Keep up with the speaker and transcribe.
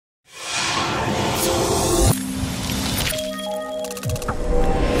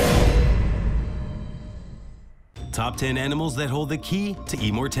top 10 animals that hold the key to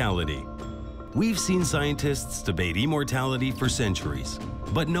immortality. We've seen scientists debate immortality for centuries,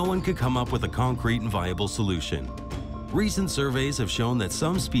 but no one could come up with a concrete and viable solution. Recent surveys have shown that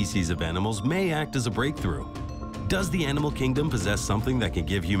some species of animals may act as a breakthrough. Does the animal kingdom possess something that can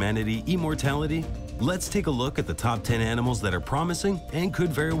give humanity immortality? Let's take a look at the top 10 animals that are promising and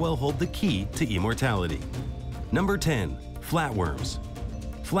could very well hold the key to immortality. Number 10. Flatworms.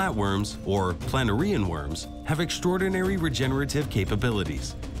 Flatworms, or planarian worms, have extraordinary regenerative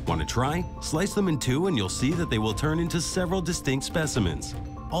capabilities. Want to try? Slice them in two and you'll see that they will turn into several distinct specimens.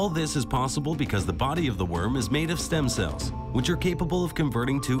 All this is possible because the body of the worm is made of stem cells, which are capable of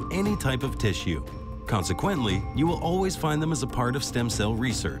converting to any type of tissue. Consequently, you will always find them as a part of stem cell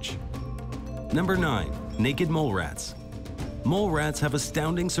research. Number 9. Naked mole rats. Mole rats have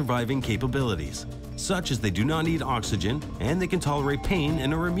astounding surviving capabilities, such as they do not need oxygen and they can tolerate pain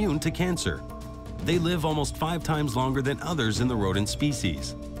and are immune to cancer. They live almost 5 times longer than others in the rodent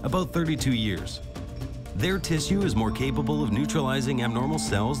species, about 32 years. Their tissue is more capable of neutralizing abnormal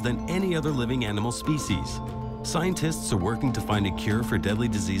cells than any other living animal species. Scientists are working to find a cure for deadly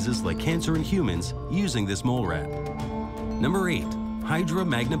diseases like cancer in humans using this mole rat. Number 8. Hydra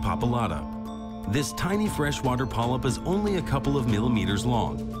Magnipapillata. This tiny freshwater polyp is only a couple of millimeters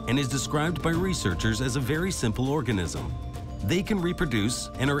long and is described by researchers as a very simple organism. They can reproduce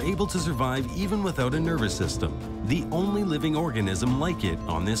and are able to survive even without a nervous system, the only living organism like it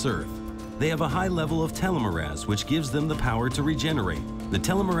on this earth. They have a high level of telomerase, which gives them the power to regenerate. The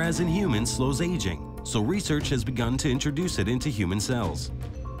telomerase in humans slows aging, so research has begun to introduce it into human cells.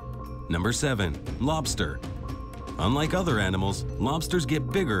 Number 7. Lobster. Unlike other animals, lobsters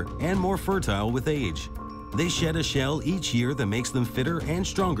get bigger and more fertile with age. They shed a shell each year that makes them fitter and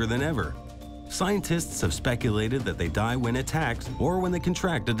stronger than ever. Scientists have speculated that they die when attacked or when they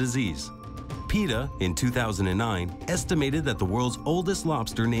contract a disease. PETA, in 2009, estimated that the world's oldest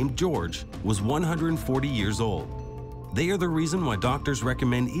lobster named George was 140 years old. They are the reason why doctors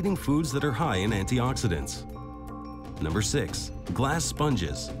recommend eating foods that are high in antioxidants. Number 6. Glass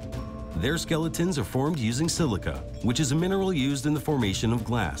sponges. Their skeletons are formed using silica, which is a mineral used in the formation of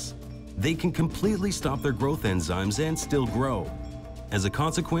glass. They can completely stop their growth enzymes and still grow. As a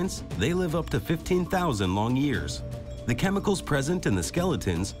consequence, they live up to 15,000 long years. The chemicals present in the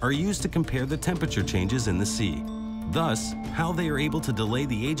skeletons are used to compare the temperature changes in the sea. Thus, how they are able to delay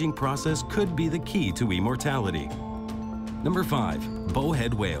the aging process could be the key to immortality. Number 5.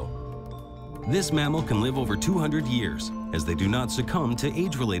 Bowhead whale. This mammal can live over 200 years, as they do not succumb to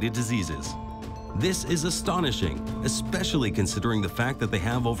age-related diseases. This is astonishing, especially considering the fact that they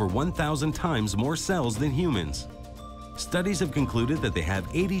have over 1,000 times more cells than humans. Studies have concluded that they have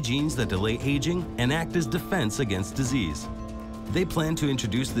 80 genes that delay aging and act as defense against disease. They plan to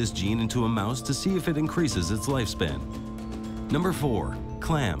introduce this gene into a mouse to see if it increases its lifespan. Number 4.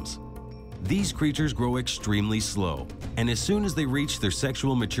 Clams. These creatures grow extremely slow, and as soon as they reach their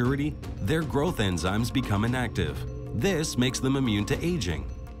sexual maturity, their growth enzymes become inactive. This makes them immune to aging.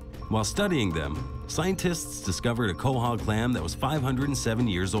 While studying them, scientists discovered a quahog clam that was 507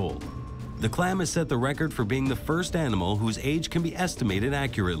 years old. The clam has set the record for being the first animal whose age can be estimated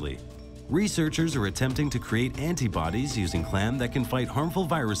accurately. Researchers are attempting to create antibodies using clam that can fight harmful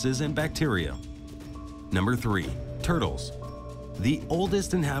viruses and bacteria. Number 3. Turtles. The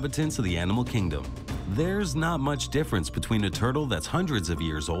oldest inhabitants of the animal kingdom. There's not much difference between a turtle that's hundreds of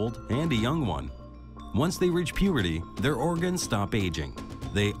years old and a young one. Once they reach puberty, their organs stop aging.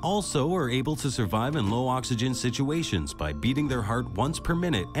 They also are able to survive in low oxygen situations by beating their heart once per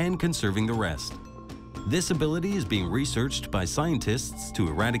minute and conserving the rest. This ability is being researched by scientists to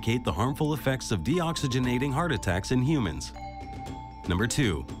eradicate the harmful effects of deoxygenating heart attacks in humans. Number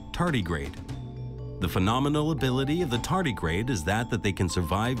 2. Tardigrade. The phenomenal ability of the tardigrade is that they can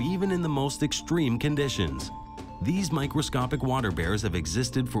survive even in the most extreme conditions. These microscopic water bears have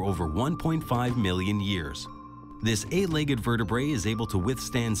existed for over 1.5 million years. This 8-legged vertebrae is able to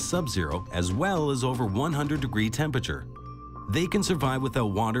withstand sub-zero as well as over 100-degree temperature. They can survive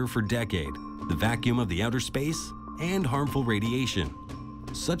without water for decades, the vacuum of the outer space, and harmful radiation.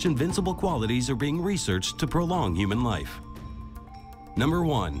 Such invincible qualities are being researched to prolong human life. Number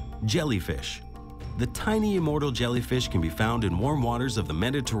 1. Jellyfish. The tiny immortal jellyfish can be found in warm waters of the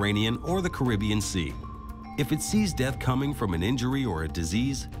Mediterranean or the Caribbean Sea. If it sees death coming from an injury or a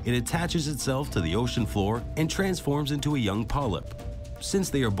disease, it attaches itself to the ocean floor and transforms into a young polyp. Since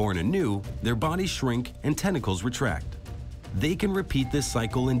they are born anew, their bodies shrink and tentacles retract. They can repeat this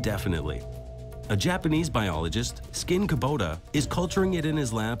cycle indefinitely. A Japanese biologist, Skin Kubota, is culturing it in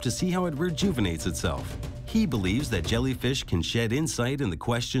his lab to see how it rejuvenates itself. He believes that jellyfish can shed insight into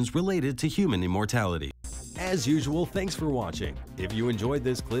questions related to human immortality. As usual, thanks for watching. If you enjoyed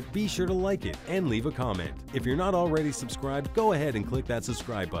this clip, be sure to like it and leave a comment. If you're not already subscribed, go ahead and click that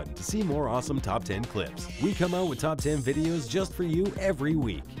subscribe button to see more awesome Top 10 clips. We come out with Top 10 videos just for you every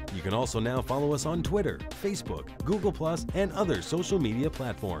week. You can also now follow us on Twitter, Facebook, Google+, and other social media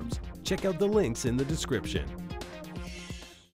platforms. Check out the links in the description.